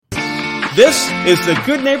This is the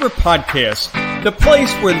Good Neighbor Podcast, the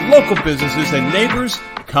place where local businesses and neighbors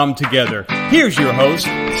come together. Here's your host,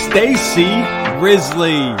 Stacy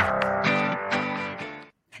Risley.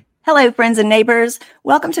 Hello, friends and neighbors.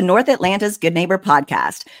 Welcome to North Atlanta's Good Neighbor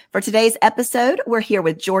Podcast. For today's episode, we're here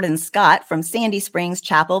with Jordan Scott from Sandy Springs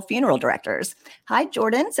Chapel Funeral Directors. Hi,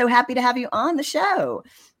 Jordan. So happy to have you on the show.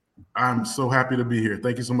 I'm so happy to be here.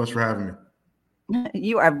 Thank you so much for having me.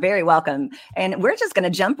 You are very welcome. And we're just going to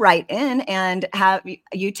jump right in and have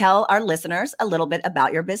you tell our listeners a little bit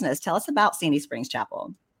about your business. Tell us about Sandy Springs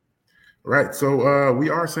Chapel. Right. So we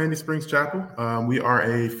are Sandy Springs Chapel. We are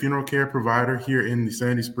a funeral care provider here in the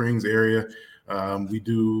Sandy Springs area. We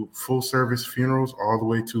do full service funerals all the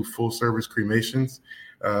way to full service cremations.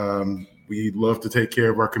 We love to take care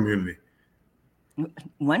of our community.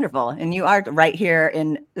 Wonderful. And you are right here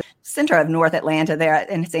in the center of North Atlanta there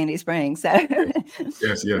in Sandy Springs. So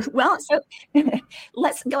Yes. Well, so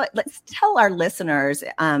let's tell our listeners,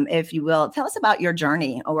 if you will, tell us about your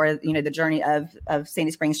journey or, the journey of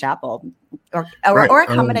Sandy Springs Chapel or a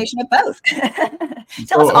combination of both.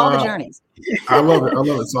 Tell us all the journeys. I love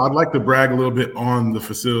it. So I'd like to brag a little bit on the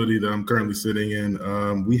facility that I'm currently sitting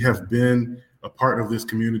in. We have been a part of this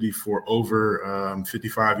community for over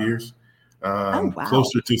 55 years. Wow.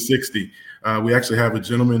 Closer to 60. We actually have a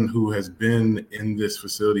gentleman who has been in this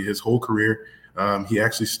facility his whole career. He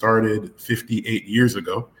actually started 58 years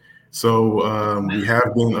ago. So we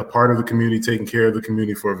have been a part of the community, taking care of the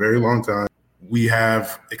community for a very long time. We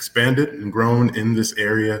have expanded and grown in this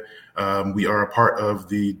area. We are a part of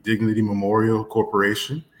the Dignity Memorial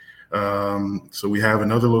Corporation. So we have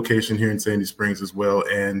another location here in Sandy Springs as well.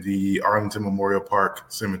 And the Arlington Memorial Park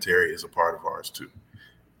Cemetery is a part of ours too.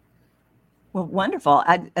 Well, wonderful.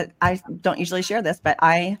 I don't usually share this, but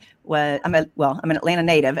I'm an Atlanta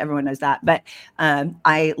native. Everyone knows that. But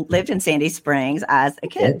I lived in Sandy Springs as a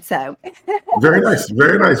kid. So very nice.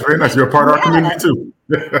 You're a part of our community too.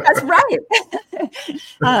 That's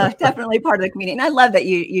right. Definitely part of the community. And I love that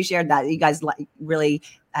you shared that. You guys really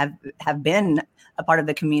have been a part of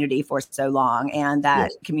the community for so long, and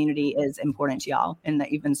that community is important to y'all, and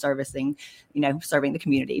that you've been serving the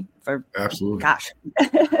community for absolutely. Gosh.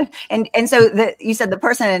 and so you said the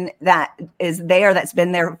person that is there, that's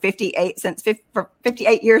been there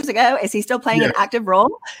 58 years ago, is he still playing an active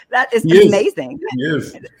role? That is amazing.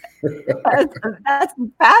 Yes. That's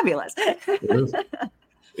fabulous.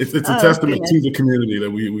 It's a testament to the community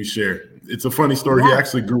that we share. It's a funny story. He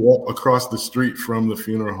actually grew up across the street from the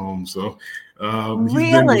funeral home. So he's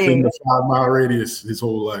been within the 5-mile radius his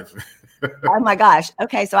whole life. Oh my gosh.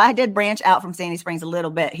 Okay. So I did branch out from Sandy Springs a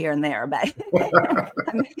little bit here and there, but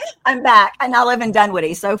I'm back. I now live in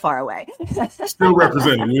Dunwoody, so far away. Still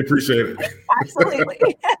representing. We appreciate it.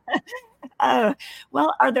 Absolutely.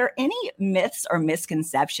 Well, are there any myths or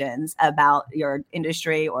misconceptions about your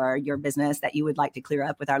industry or your business that you would like to clear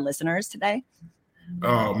up with our listeners today?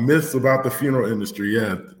 Myths about the funeral industry.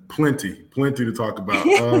 Yeah, plenty to talk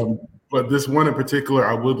about. But this one in particular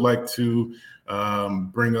I would like to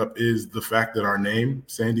bring up is the fact that our name,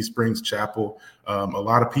 Sandy Springs Chapel, a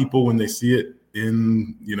lot of people, when they see it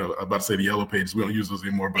in, I'm about to say the yellow pages, we don't use those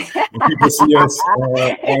anymore, but when people see us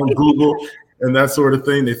on Google and that sort of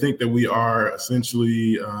thing, they think that we are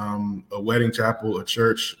essentially a wedding chapel, a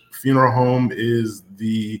church. Funeral home is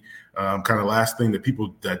the kind of last thing that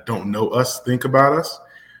people that don't know us think about us.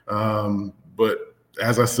 But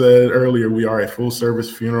as I said earlier, we are a full service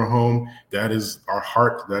funeral home. That is our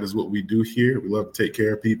heart. That is what we do here. We love to take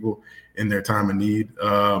care of people in their time of need.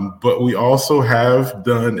 But we also have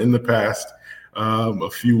done in the past a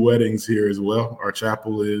few weddings here as well. Our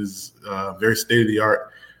chapel is very state of the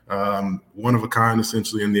art, one of a kind,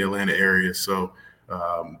 essentially, in the Atlanta area. So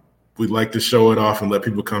we'd like to show it off and let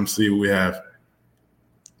people come see what we have.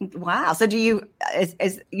 Wow. So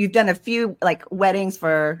you've done a few weddings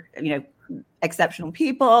for, exceptional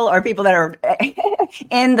people or people that are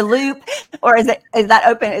in the loop, or is that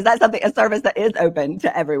open? Is that a service that is open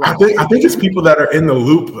to everyone? I think it's people that are in the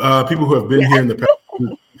loop, people who have been here in the past.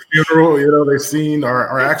 Funeral, they've seen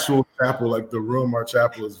our actual chapel, like the room. Our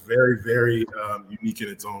chapel is very, very unique in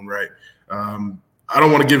its own right. I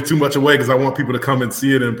don't want to give too much away because I want people to come and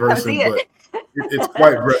see it in person, but it's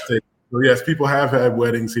quite breathtaking. So yes, people have had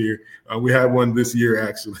weddings here. We had one this year,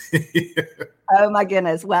 actually. Oh my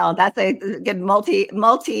goodness! Well, that's a good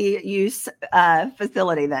multi-use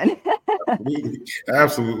facility then.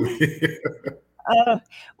 Absolutely.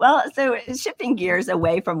 Well, so shifting gears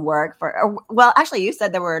away from work actually, you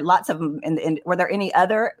said there were lots of them. Were there any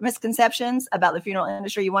other misconceptions about the funeral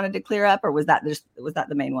industry you wanted to clear up, or was that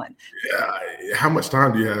the main one? Yeah. How much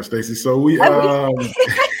time do you have, Stacey? So go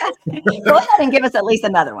ahead and give us at least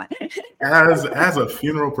another one. as a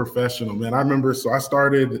funeral professional, man, I remember. So I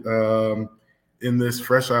started in this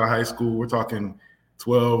fresh out of high school. We're talking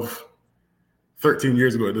 13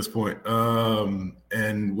 years ago at this point.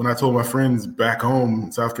 And when I told my friends back home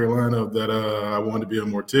in South Carolina that I wanted to be a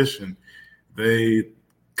mortician, they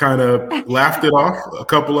kind of laughed it off. A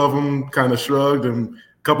couple of them kind of shrugged, and a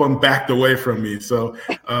couple of them backed away from me. So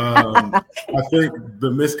I think the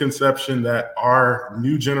misconception that our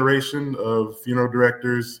new generation of funeral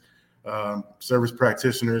directors, service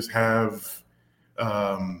practitioners have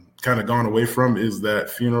kind of gone away from is that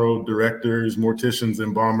funeral directors, morticians, and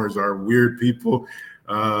embalmers are weird people.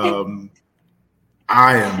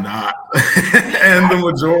 I am not. And the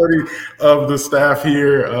majority of the staff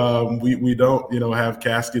here, we don't, have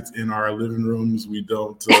caskets in our living rooms. We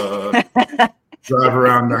don't drive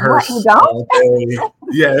around the hearse all day.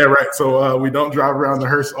 Yeah, right. So we don't drive around the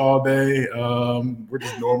hearse all day. We're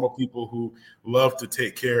just normal people who love to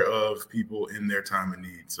take care of people in their time of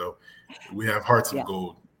need. So we have hearts of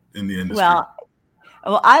gold in the industry.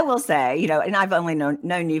 Well, I will say, and I've only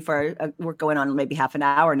known you for, we're going on maybe half an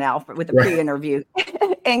hour now with the pre-interview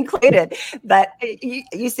included, but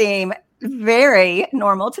you seem very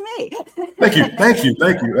normal to me. Thank you.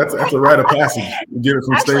 That's a rite of passage. Get it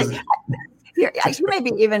from Stacey. You may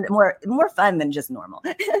be even more fun than just normal.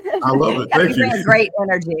 I love it. Thank you. Bring great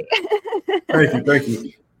energy. Thank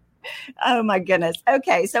you. Oh my goodness.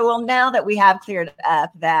 Okay. So, now that we have cleared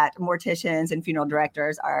up that morticians and funeral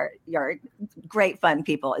directors are great fun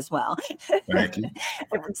people as well. Thank you.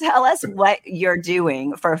 Tell us what you're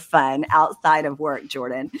doing for fun outside of work,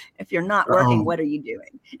 Jordan. If you're not working, what are you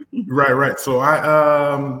doing? Right. So I,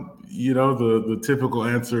 the typical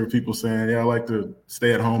answer of people saying, I like to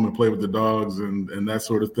stay at home and play with the dogs and that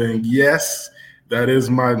sort of thing. Yes, that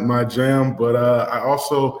is my jam. But I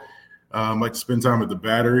also like to spend time at the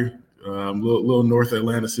Battery, little North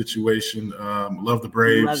Atlanta situation. Love the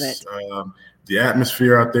Braves. Love it. The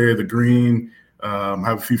atmosphere out there, the green. I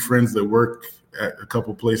have a few friends that work at a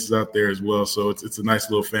couple places out there as well. So it's a nice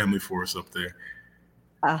little family for us up there.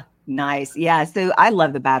 Nice. Yeah. So I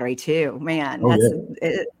love the Battery too, man.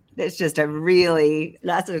 It's just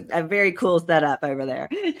that's a very cool setup over there.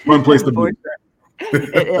 Fun place to be.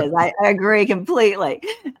 It is. I agree completely.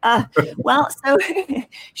 So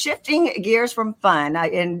shifting gears from fun,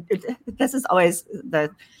 and this is always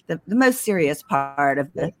the most serious part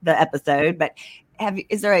of the episode, but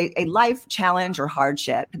is there a life challenge or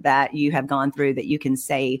hardship that you have gone through that you can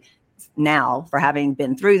say now, for having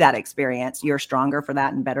been through that experience, you're stronger for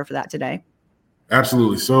that and better for that today?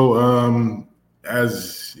 Absolutely. So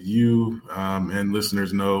as you and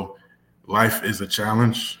listeners know, life is a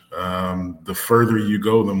challenge. The further you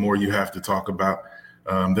go, the more you have to talk about.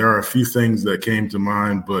 There are a few things that came to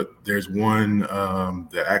mind, but there's one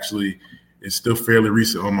that actually is still fairly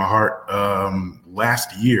recent on my heart.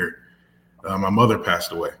 Last year, my mother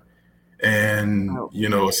passed away. And,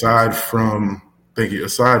 aside from the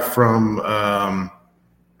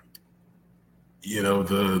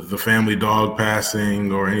family dog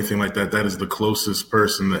passing or anything like that, that is the closest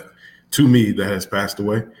person to me that has passed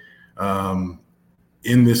away.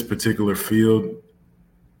 In this particular field,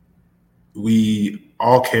 we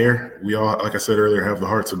all care. We all, like I said earlier, have the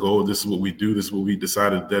hearts of gold. This is what we do. This is what we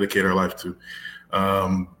decided to dedicate our life to.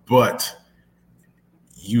 But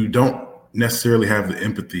you don't necessarily have the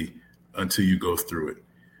empathy until you go through it.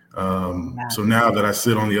 So now that I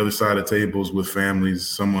sit on the other side of tables with families,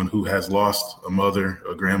 someone who has lost a mother,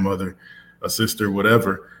 a grandmother, a sister,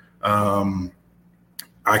 whatever,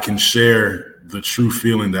 I can share the true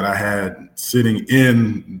feeling that I had sitting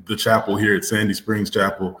in the chapel here at Sandy Springs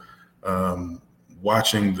Chapel,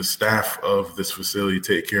 watching the staff of this facility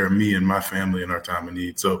take care of me and my family in our time of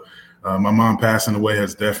need. So my mom passing away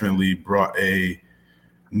has definitely brought a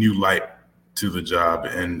new light to the job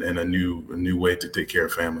and a new way to take care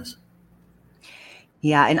of families.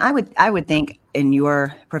 Yeah, and I would think in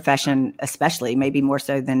your profession, especially, maybe more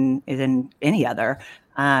so than any other,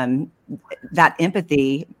 that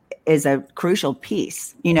empathy is a crucial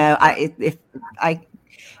piece. I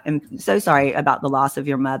am so sorry about the loss of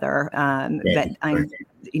your mother, but I'm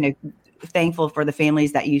thankful for the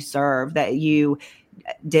families that you serve, that you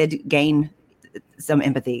did gain some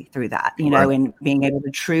empathy through that, and being able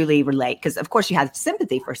to truly relate. Because of course you have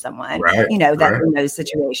sympathy for someone, in those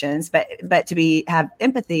situations, but to have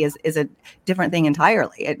empathy is a different thing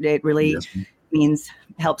entirely. It really means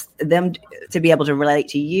helps them to be able to relate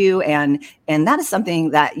to you. And that is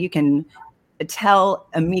something that you can tell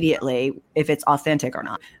immediately if it's authentic or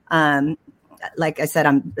not. Like I said,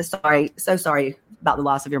 I'm so sorry about the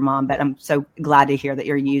loss of your mom, but I'm so glad to hear that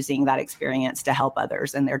you're using that experience to help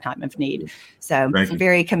others in their time of need. So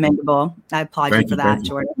very commendable. I applaud you for that,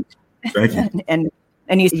 Jordan. Thank you. and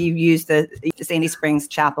you used the Sandy Springs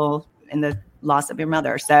Chapel in the loss of your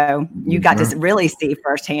mother. So you got to really see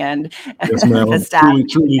firsthand the staff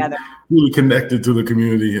truly connected to the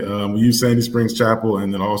community. We use Sandy Springs Chapel,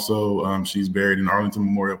 and then also she's buried in Arlington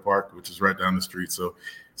Memorial Park, which is right down the street. So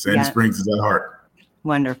Sandy Springs is at heart.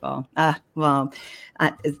 Wonderful. Well,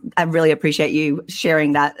 I really appreciate you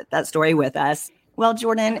sharing that story with us. Well,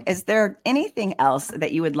 Jordan, is there anything else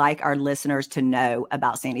that you would like our listeners to know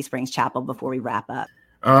about Sandy Springs Chapel before we wrap up?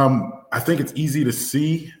 I think it's easy to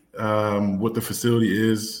see what the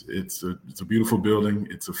facility is. It's a beautiful building.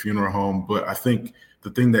 It's a funeral home. But I think the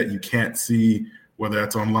thing that you can't see, whether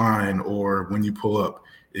that's online or when you pull up,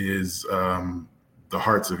 is the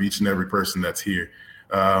hearts of each and every person that's here.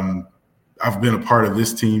 I've been a part of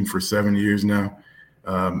this team for 7 years now.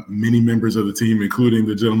 Many members of the team, including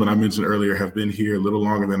the gentleman I mentioned earlier, have been here a little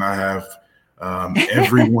longer than I have.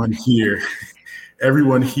 Everyone here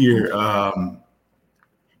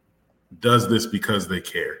does this because they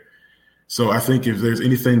care. So I think if there's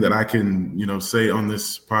anything that I can, say on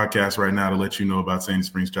this podcast right now to let you know about Sandy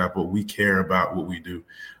Springs Chapel, we care about what we do.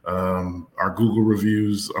 Our Google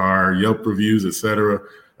reviews, our Yelp reviews, et cetera,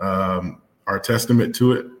 are testament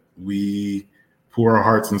to it. We pour our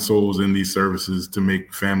hearts and souls in these services to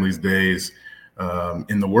make families' days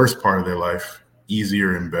in the worst part of their life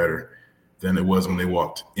easier and better than it was when they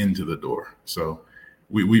walked into the door. So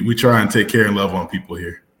we try and take care and love on people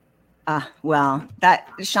here. Well, that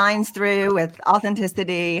shines through with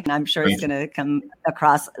authenticity, and I'm sure it's going to come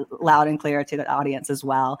across loud and clear to the audience as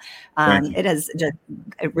well. It has just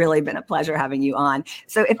really been a pleasure having you on.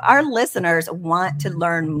 So if our listeners want to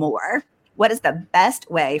learn more, what is the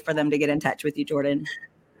best way for them to get in touch with you, Jordan?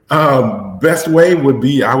 Best way would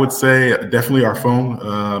be, I would say, definitely our phone.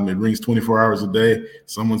 It rings 24 hours a day.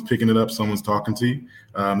 Someone's picking it up. Someone's talking to you.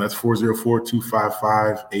 That's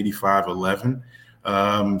 404-255-8511.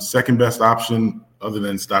 Second best option, other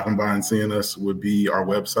than stopping by and seeing us, would be our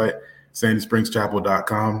website,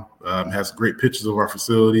 sandysprings.chapel.com. Has great pictures of our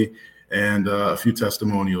facility and a few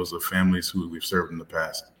testimonials of families who we've served in the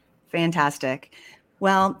past. Fantastic.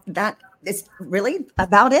 Well, that is really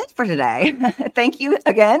about it for today. Thank you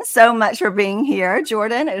again so much for being here,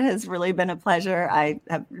 Jordan. It has really been a pleasure. I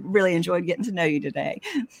have really enjoyed getting to know you today.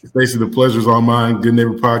 Stacey, the pleasure's all mine. Good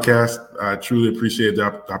Neighbor Podcast. I truly appreciate the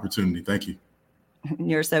opportunity. Thank you.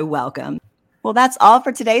 You're so welcome. Well, that's all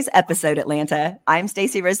for today's episode, Atlanta. I'm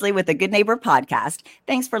Stacey Risley with the Good Neighbor Podcast.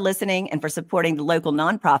 Thanks for listening and for supporting the local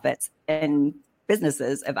nonprofits and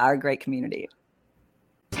businesses of our great community.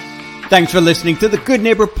 Thanks for listening to the Good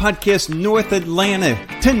Neighbor Podcast North Atlanta.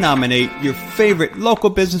 To nominate your favorite local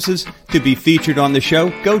businesses to be featured on the show,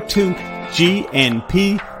 go to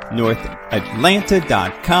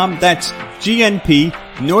gnpnorthatlanta.com. That's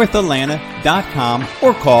gnpnorthatlanta.com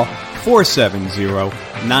or call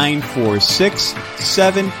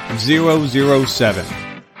 470-946-7007.